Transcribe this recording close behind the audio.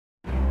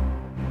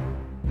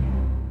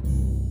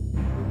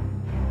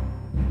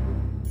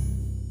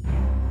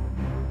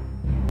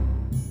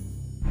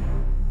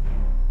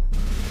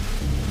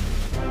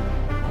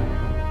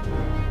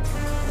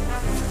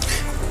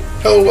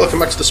Hello, welcome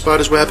back to the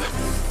Spider's Web.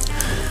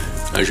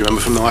 As you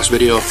remember from the last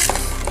video,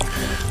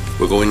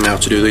 we're going now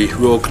to do the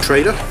Rogue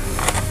Trader.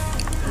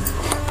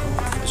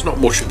 There's not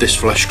much of this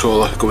flesh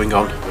colour going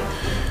on.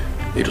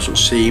 He doesn't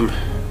seem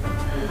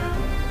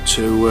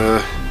to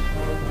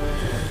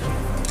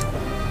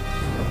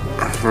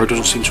or he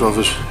doesn't seem to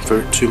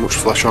have too much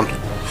flesh on.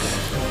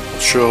 Not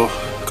sure,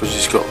 because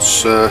he's got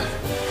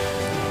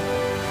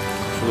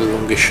really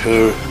longish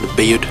hair and a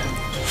beard.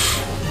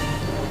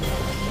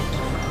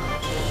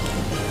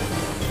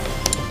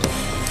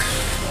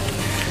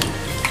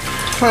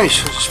 Right,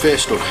 so his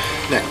face done.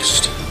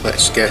 Next,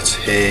 let's get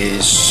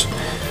his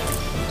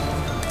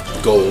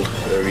gold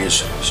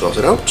areas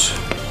sorted out.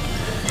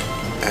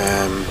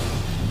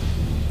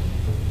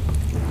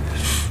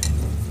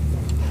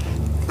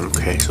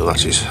 Okay, so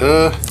that's his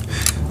hair.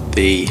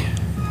 The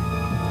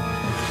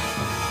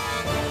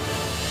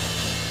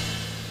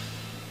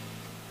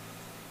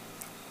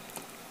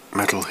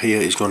metal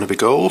here is going to be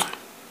gold,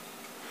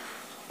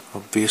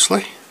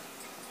 obviously.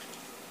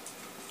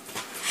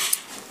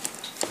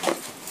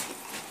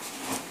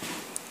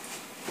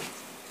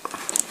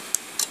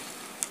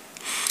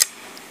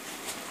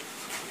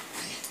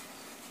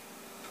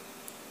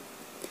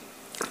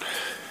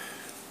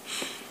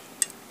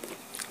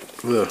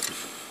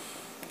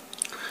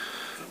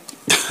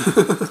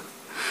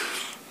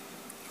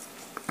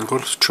 I'm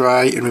going to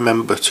try and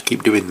remember to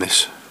keep doing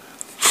this.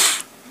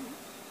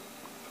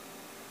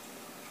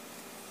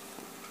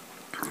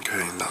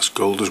 Okay, and that's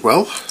gold as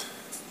well.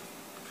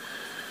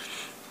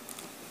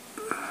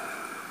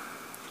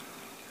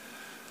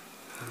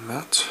 And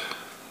that.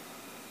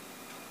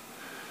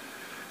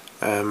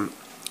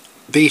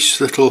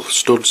 These little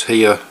studs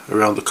here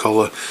around the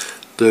collar,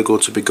 they're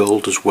going to be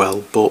gold as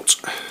well, but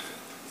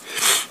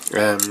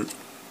I'm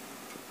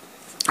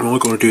only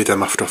going to do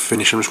them after I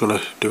finish. I'm just going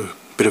to do a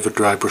bit of a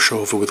dry brush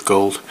over with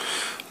gold,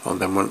 and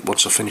then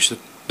once I finish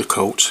the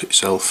coat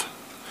itself.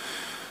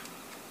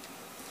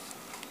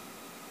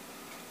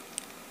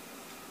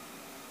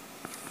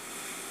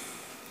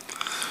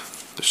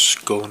 The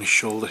skull on his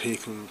shoulder here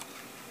can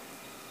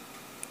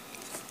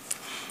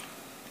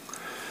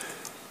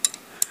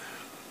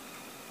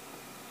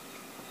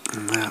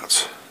and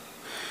that's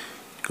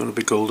going to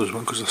be gold as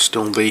well, because that's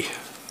still the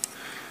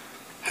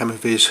hem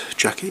of his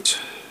jacket.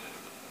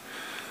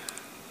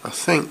 I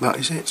think that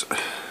is it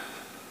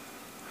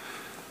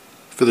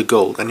for the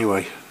gold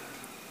anyway.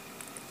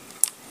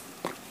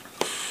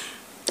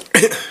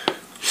 Okay,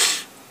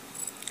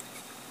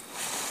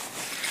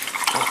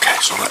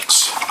 so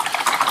let's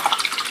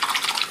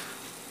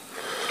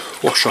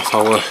wash off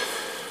our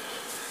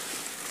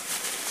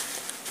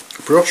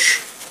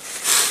brush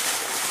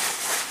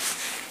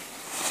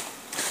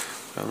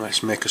and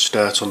let's make a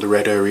start on the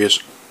red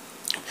areas.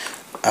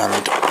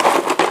 And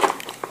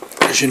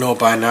as you know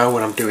by now,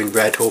 when I'm doing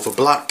red over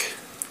black,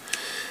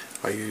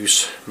 I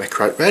use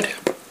Mechrite Red.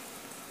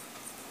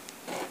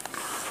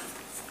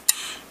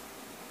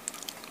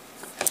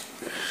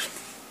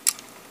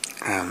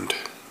 And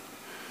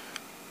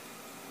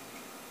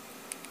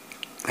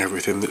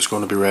everything that's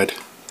going to be red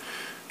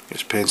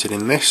gets painted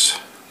in this,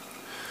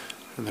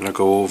 and then I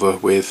go over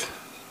with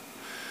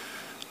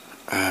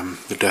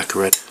the darker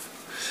red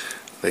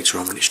later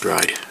on when it's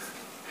dried.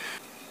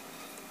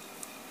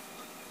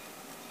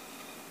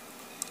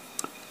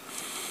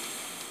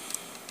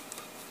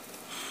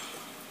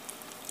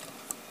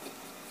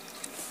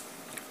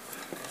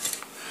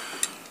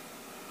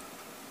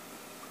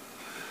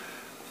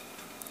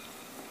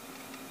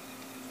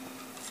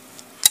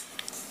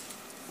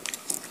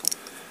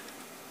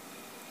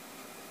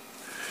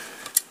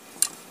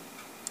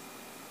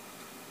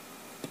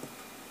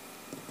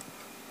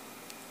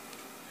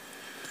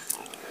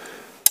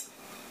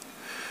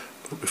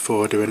 But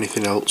before I do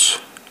anything else,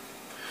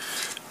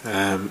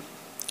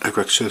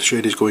 Agrax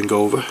Earthshade is going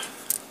over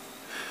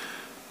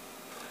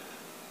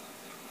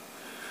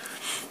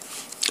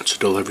to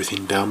dull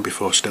everything down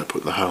before I start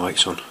putting the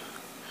highlights on.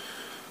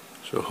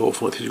 So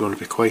hopefully this is going to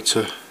be quite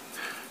a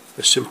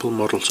simple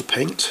model to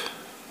paint.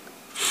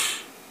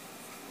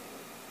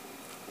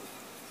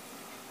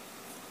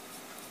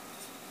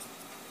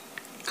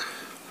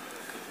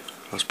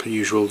 As per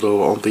usual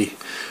though,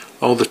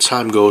 all the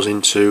time goes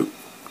into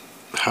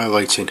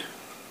highlighting.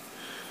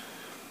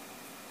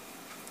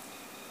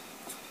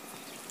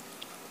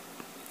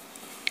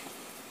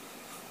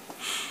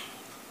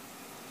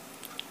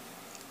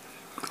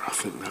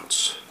 I think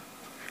that's.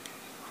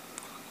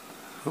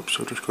 Oops,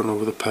 I've just gone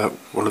over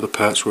one of the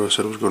parts where I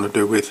said I was going to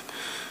do with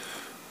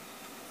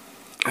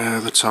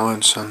the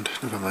Tallarn Sand.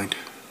 Never mind.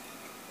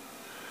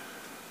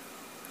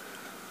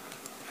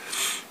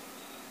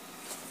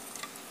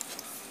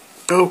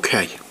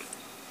 Okay,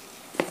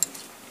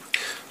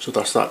 so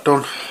that's that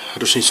done. I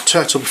just need to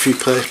touch up a few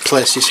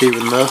places here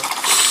and there,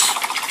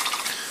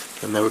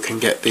 and then we can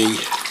get the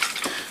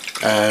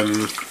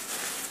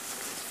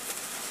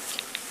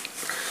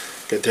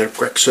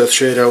Agrax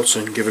Earthshade out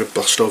and give it a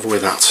blast over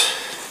with that.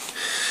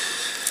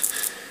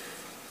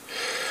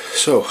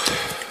 So,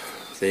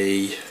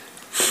 the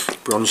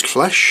bronzed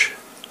flesh,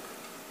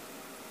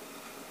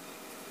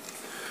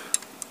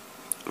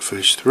 for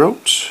his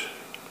throat.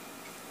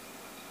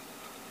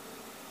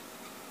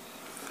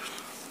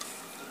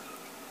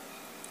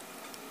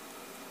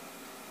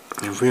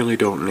 You really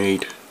don't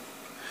need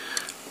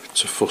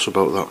to fuss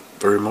about that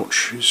very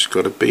much. He's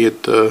got a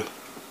beard there.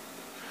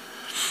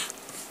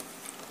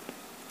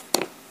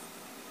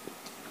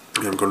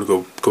 And I'm going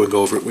to going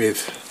over it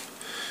with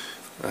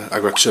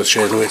Agrax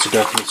Earthshade in a way to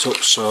darken it up,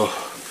 so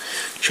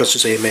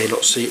chances are you may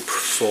not see it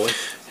fully.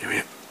 Here we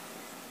go.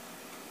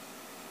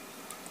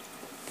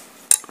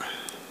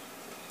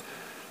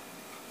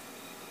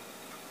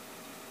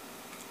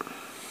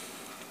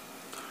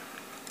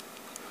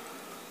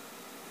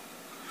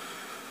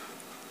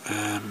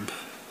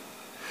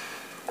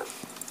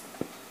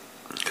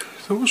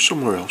 There was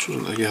somewhere else,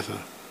 wasn't there? Yeah,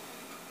 there.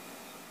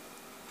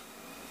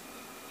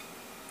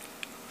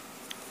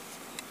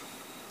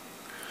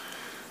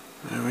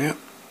 There we are.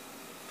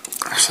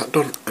 That's that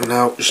done. And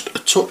now just a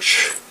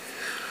touch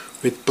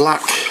with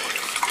black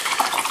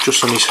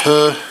just on his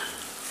hair.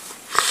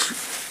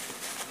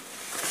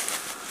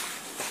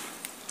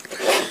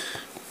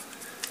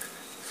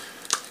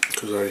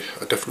 Because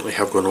I definitely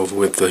have gone over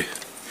with the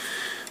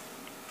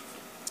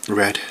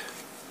red.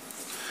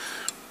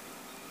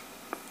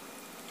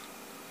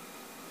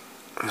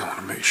 I want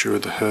to make sure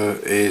the hair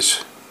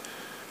is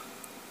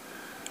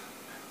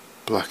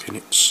black in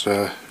its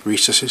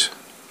recesses.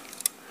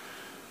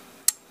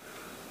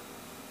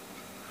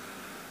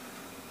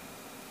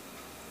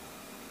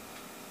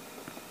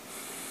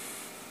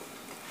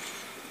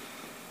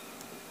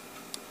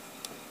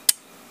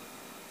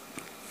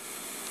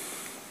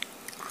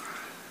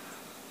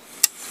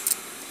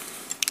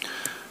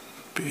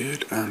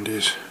 Beard and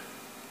his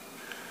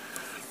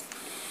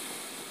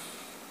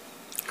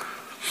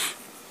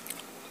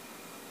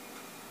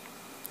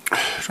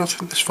I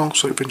think this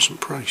looks like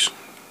Vincent Price.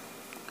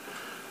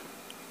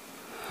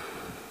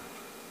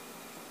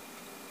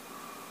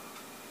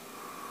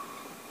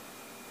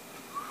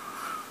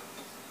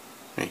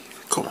 Hey,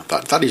 come on,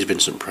 that is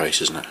Vincent Price,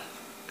 isn't it?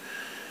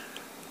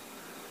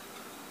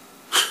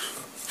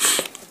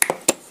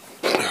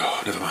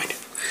 Oh, never mind.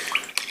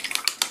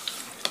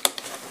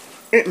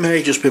 It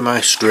may just be my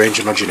strange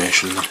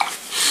imagination.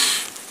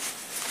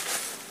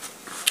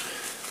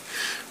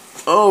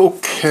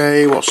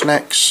 Okay, what's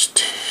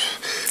next?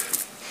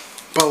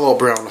 Ballor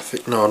Brown, I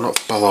think. No, not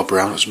Ballor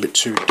Brown, it's a bit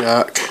too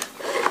dark.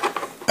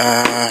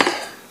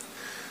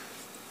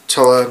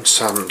 Tallarn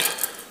Sand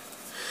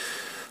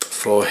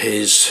for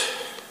his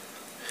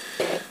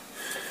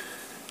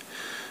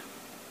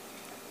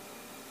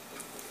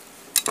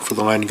for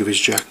the lining of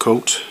his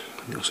coat.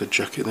 I think I said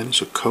jacket then,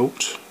 it's a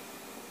coat.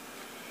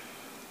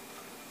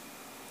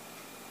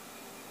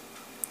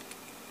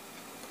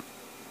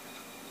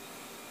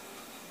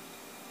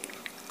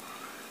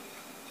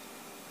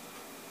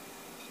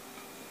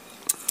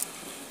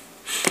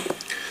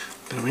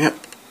 There we are.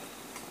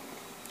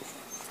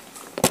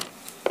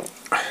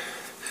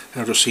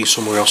 I've just seen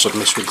somewhere else I've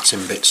missed with the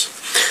tin bits.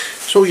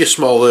 It's only a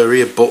small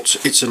area, but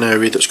it's an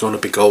area that's going to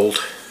be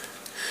gold.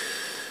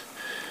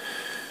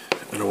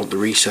 And I want the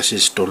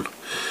recesses done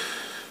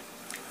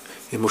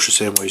in much the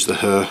same way as the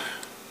hair.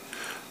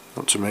 I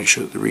want to make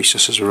sure that the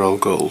recesses are all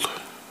gold.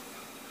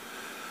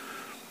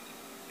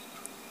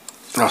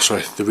 Oh,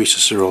 sorry, the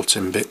recesses are all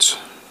tin bits.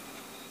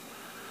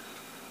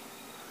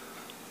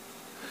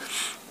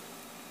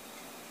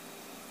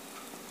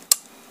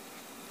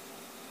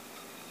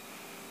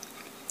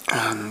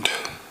 And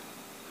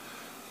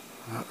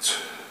that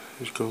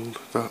is gold,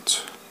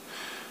 that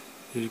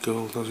is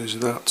gold, as is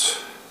that.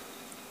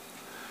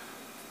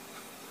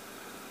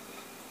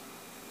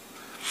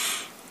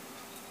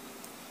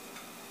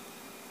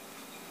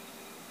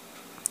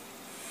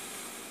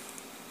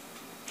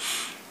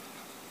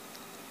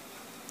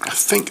 I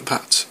think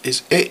that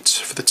is it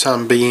for the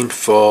time being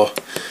for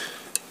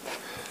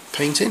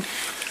painting.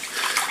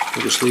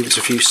 We'll just leave it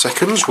a few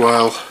seconds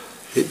while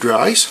it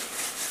dries.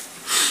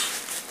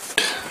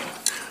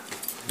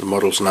 The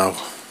model's now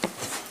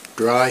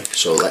dry,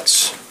 so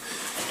let's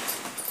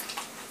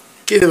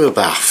give him a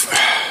bath.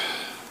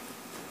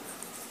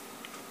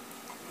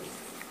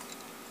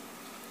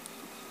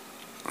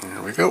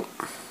 There we go.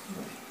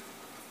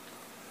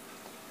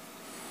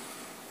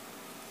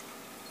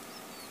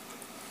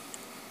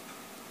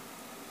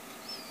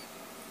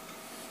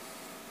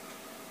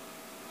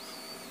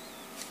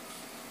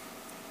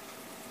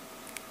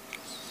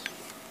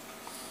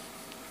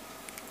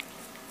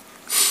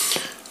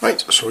 Right,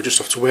 so we just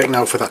have to wait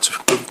now for that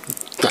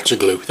to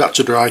glue, that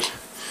to dry,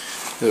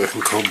 then we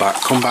can come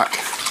back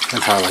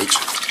and highlight.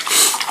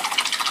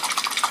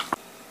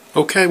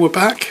 Okay, we're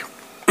back,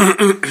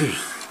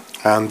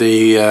 and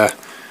the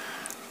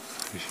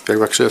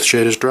Agrax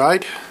Earthshade has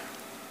dried.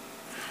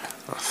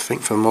 I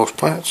think for the most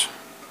part.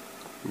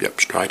 Yep,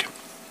 it's dried.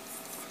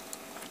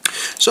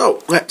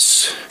 So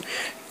let's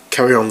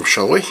carry on,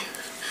 shall we?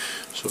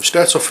 So we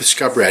start off with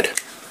Scab Red.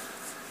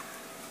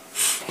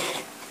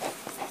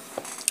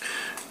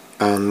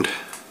 And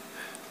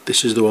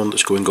this is the one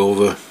that's going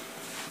over,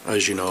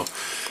 as you know,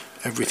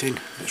 everything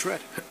that's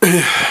red.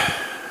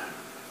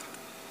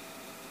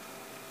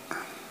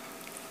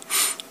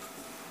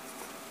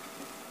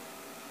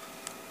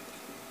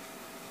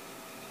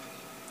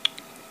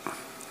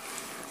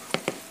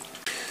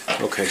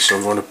 Okay, so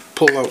I'm going to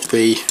pull out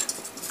the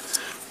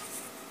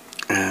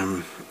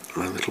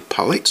my little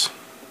palette.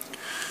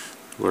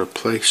 I'm going to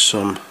place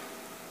some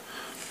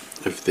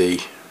of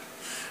the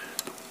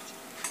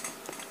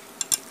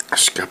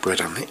Scab Red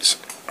on it,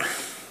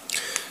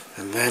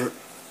 and then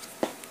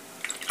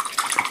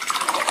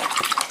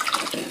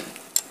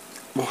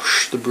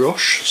wash the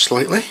brush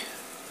slightly,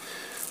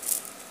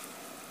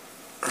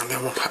 and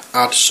then we'll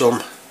add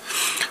some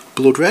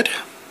Blood Red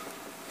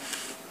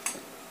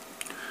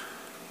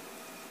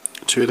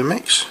to the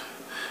mix.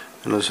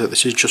 And as I said,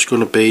 this is just going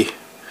to be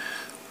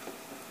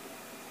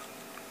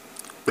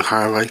the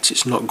highlight,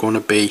 it's not going to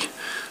be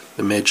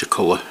the major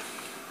colour,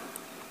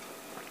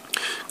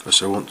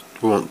 because we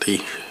want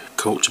the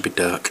coat to be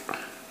dark.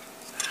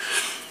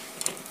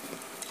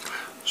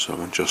 So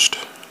I'm just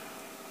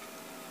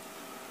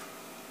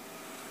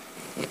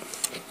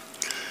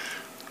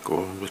go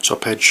over the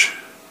top edge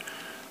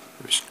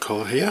of this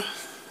colour here,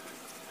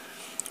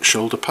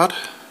 shoulder pad,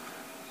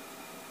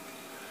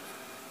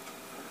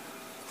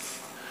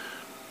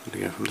 and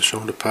again from the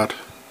shoulder pad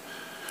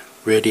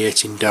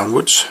radiating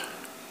downwards.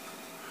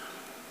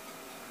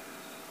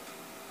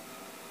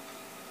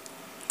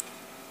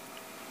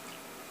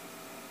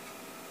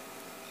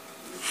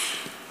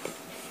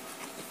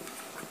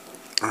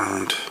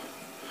 And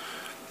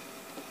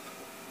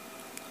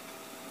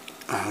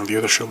the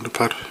other shoulder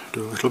pad,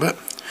 do a little bit.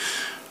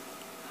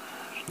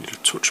 Need a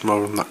touch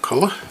more on that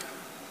colour.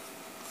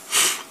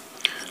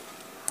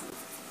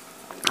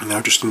 And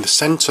now just in the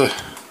centre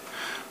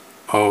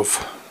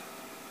of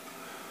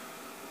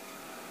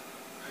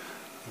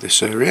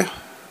this area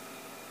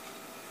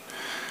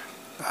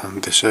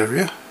and this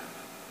area,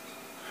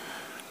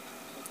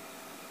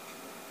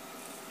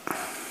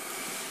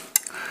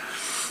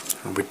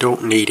 and we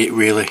don't need it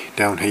really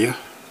down here.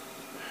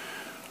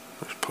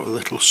 Let's put a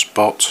little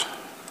spot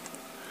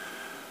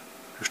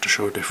just to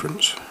show a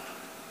difference,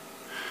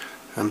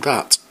 and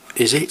that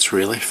is it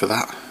really for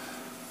that,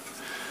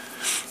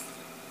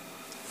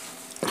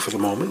 for the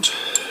moment.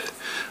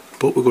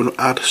 But we're going to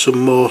add some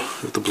more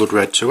of the Blood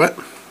Red to it,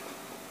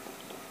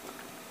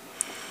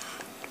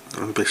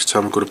 and this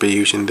time we're going to be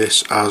using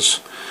this as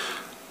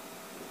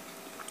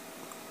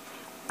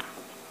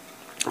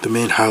the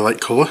main highlight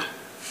colour,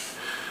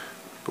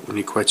 but we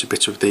need quite a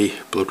bit of the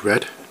Blood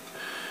Red.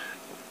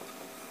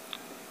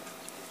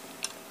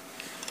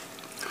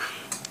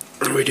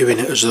 And we're doing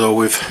it as though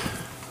we've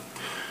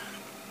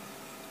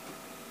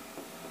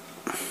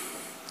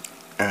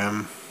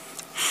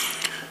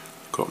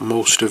got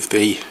most of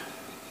the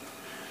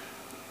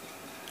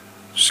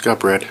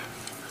Scab Red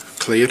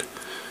cleared,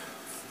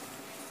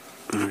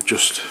 and we've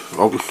just,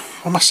 what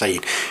am I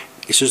saying?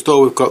 It's as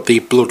though we've got the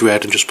Blood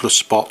Red and just put a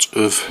spot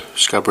of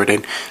Scab Red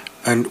in,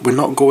 and we're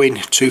not going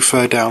too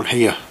far down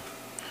here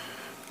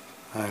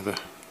either,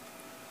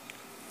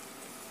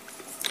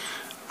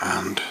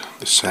 and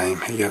the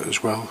same here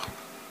as well,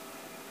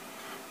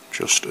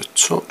 just a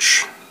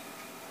touch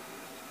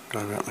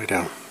directly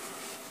down.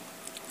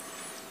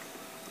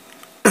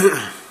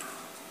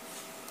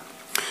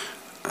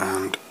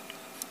 And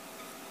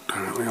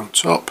directly on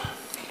top.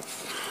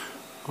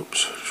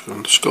 Oops, just go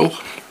on the skull.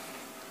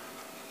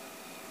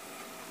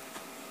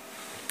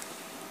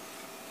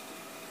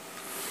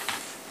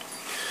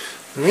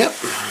 Yep.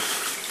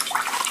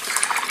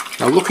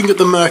 Now, looking at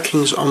the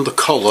markings on the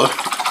collar,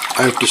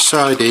 I've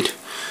decided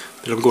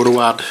that I'm going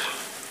to add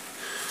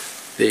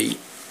the,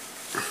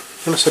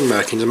 when I say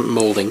markings, I mean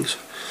mouldings.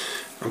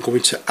 I'm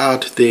going to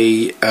add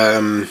the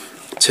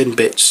tin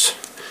bits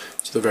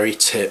to the very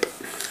tip.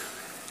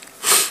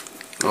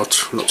 Not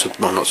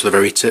to the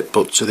very tip,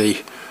 but to the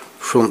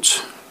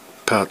front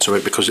part to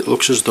it, because it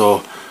looks as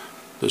though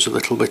there's a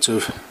little bit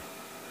of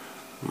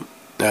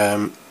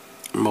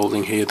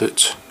moulding here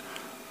that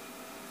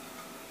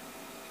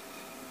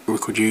we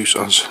could use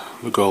as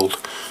the gold.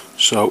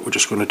 So we're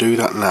just going to do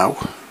that now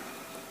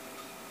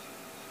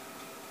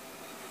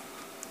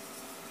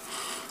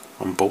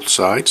on both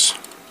sides.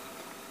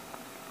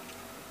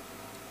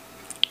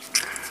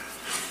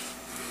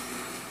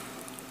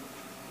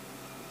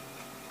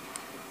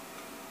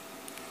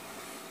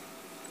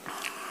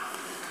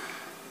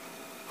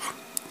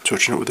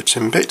 Touching it with the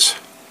tin bits.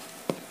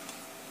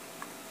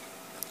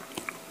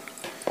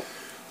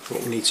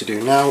 What we need to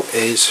do now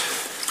is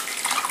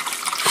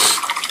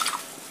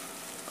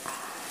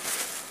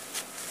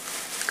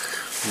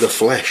the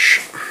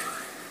flesh.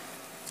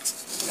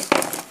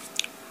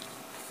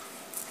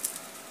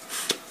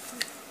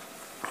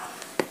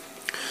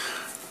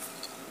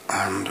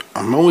 And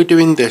I'm only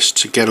doing this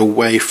to get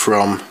away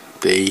from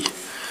the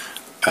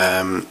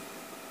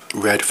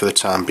red for the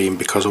time being,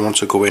 because I want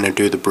to go in and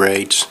do the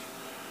braids,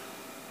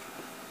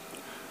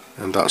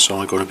 and that's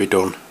only going to be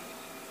done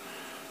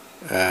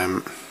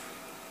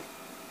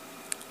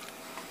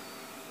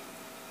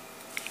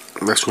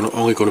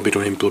only going to be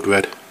done in Blood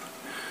Red,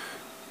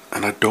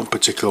 and I don't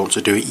particularly want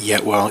to do it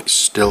yet while it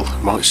still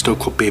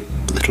could be a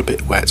little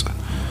bit wet.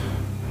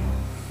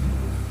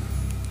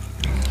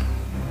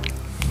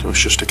 So it's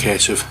just a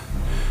case of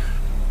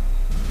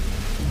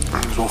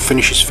we'll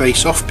finish his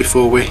face off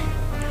before we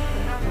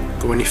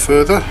go any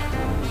further.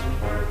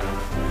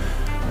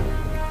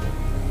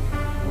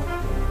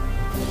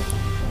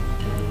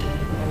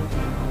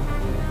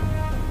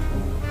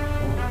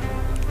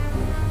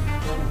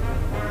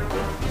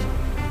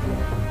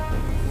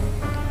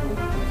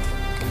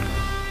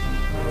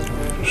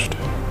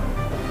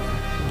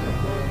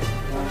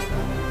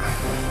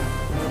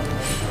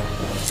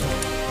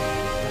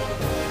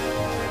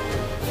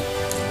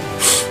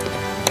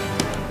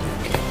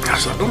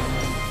 That's that done.